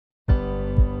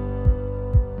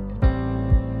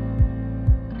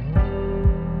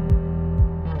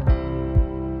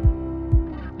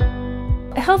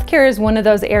Healthcare is one of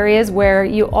those areas where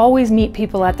you always meet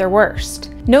people at their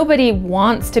worst. Nobody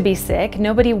wants to be sick,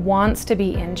 nobody wants to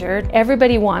be injured,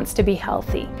 everybody wants to be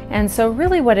healthy. And so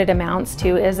really what it amounts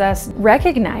to is us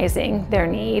recognizing their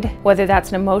need, whether that's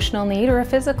an emotional need or a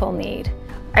physical need.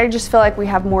 I just feel like we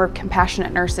have more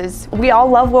compassionate nurses. We all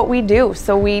love what we do,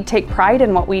 so we take pride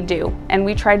in what we do, and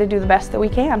we try to do the best that we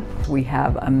can. We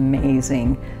have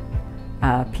amazing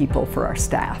people for our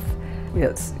staff.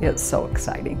 It's so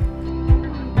exciting.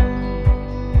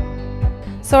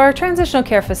 So our transitional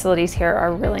care facilities here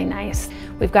are really nice.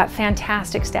 We've got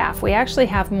fantastic staff. We actually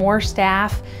have more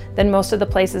staff than most of the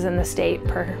places in the state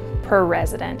per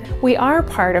resident. We are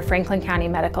part of Franklin County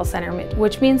Medical Center,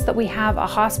 which means that we have a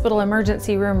hospital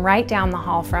emergency room right down the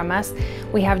hall from us.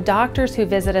 We have doctors who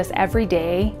visit us every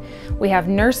day. We have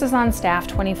nurses on staff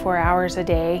 24 hours a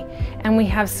day, and we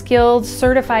have skilled,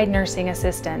 certified nursing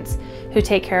assistants who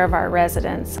take care of our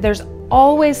residents. There's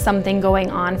always something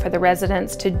going on for the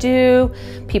residents to do,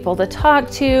 people to talk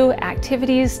to,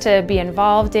 activities to be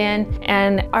involved in,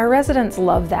 and our residents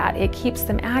love that. It keeps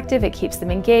them active, it keeps them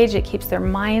engaged, it keeps their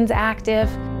minds active.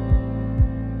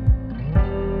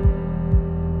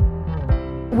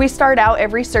 We start out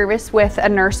every service with a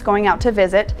nurse going out to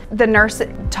visit. The nurse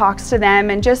talks to them,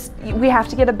 and we have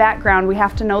to get a background. We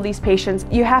have to know these patients.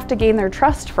 You have to gain their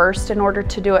trust first in order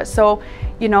to do it. So,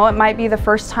 you know, it might be the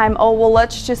first time, oh, well,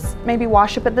 let's just maybe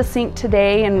wash up at the sink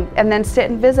today and then sit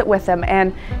and visit with them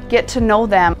and get to know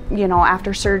them. You know,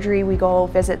 after surgery, we go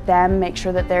visit them, make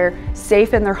sure that they're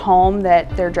safe in their home,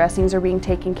 that their dressings are being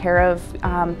taken care of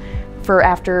for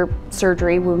after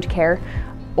surgery, wound care,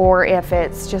 or if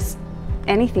it's just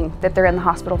anything that they're in the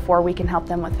hospital for, we can help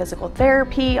them with physical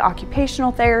therapy,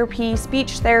 occupational therapy,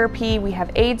 speech therapy. We have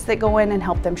aides that go in and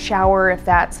help them shower if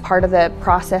that's part of the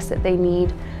process that they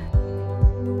need.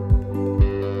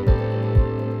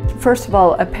 First of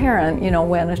all, a parent, you know,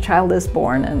 when a child is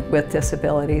born and with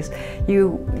disabilities,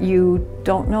 you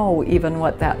don't know even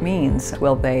what that means.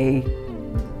 Will they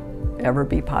ever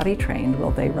be potty trained? Will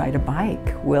they ride a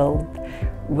bike?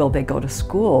 Will they go to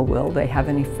school? Will they have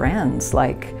any friends?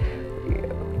 Like,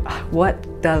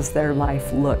 what does their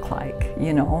life look like,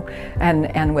 you know?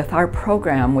 And with our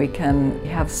program, we can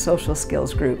have social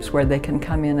skills groups where they can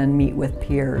come in and meet with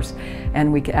peers,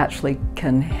 and we actually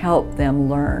can help them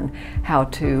learn how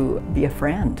to be a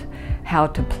friend, how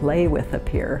to play with a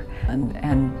peer, and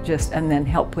then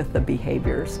help with the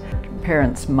behaviors.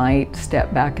 Parents might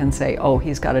step back and say, oh,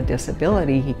 he's got a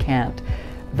disability, he can't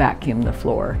vacuum the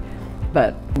floor,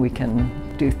 but we can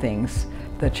do things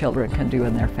the children can do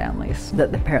in their families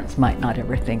that the parents might not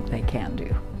ever think they can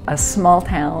do. A small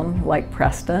town like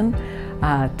Preston,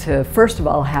 to first of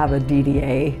all have a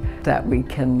DDA that we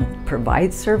can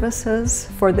provide services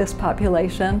for this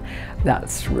population,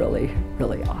 that's really,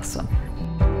 really awesome.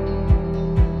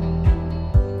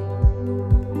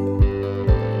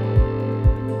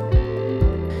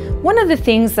 One of the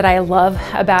things that I love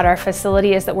about our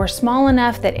facility is that we're small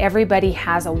enough that everybody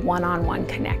has a one-on-one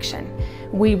connection.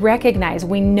 We recognize,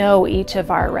 we know each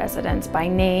of our residents by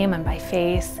name and by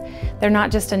face. They're not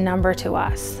just a number to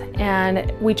us,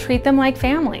 and we treat them like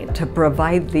family. To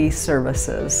provide these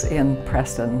services in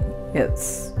Preston,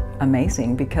 it's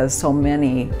amazing because so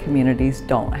many communities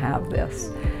don't have this.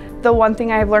 The one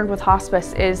thing I've learned with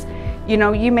hospice is, you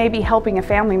know, you may be helping a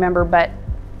family member, but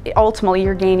ultimately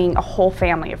you're gaining a whole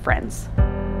family of friends.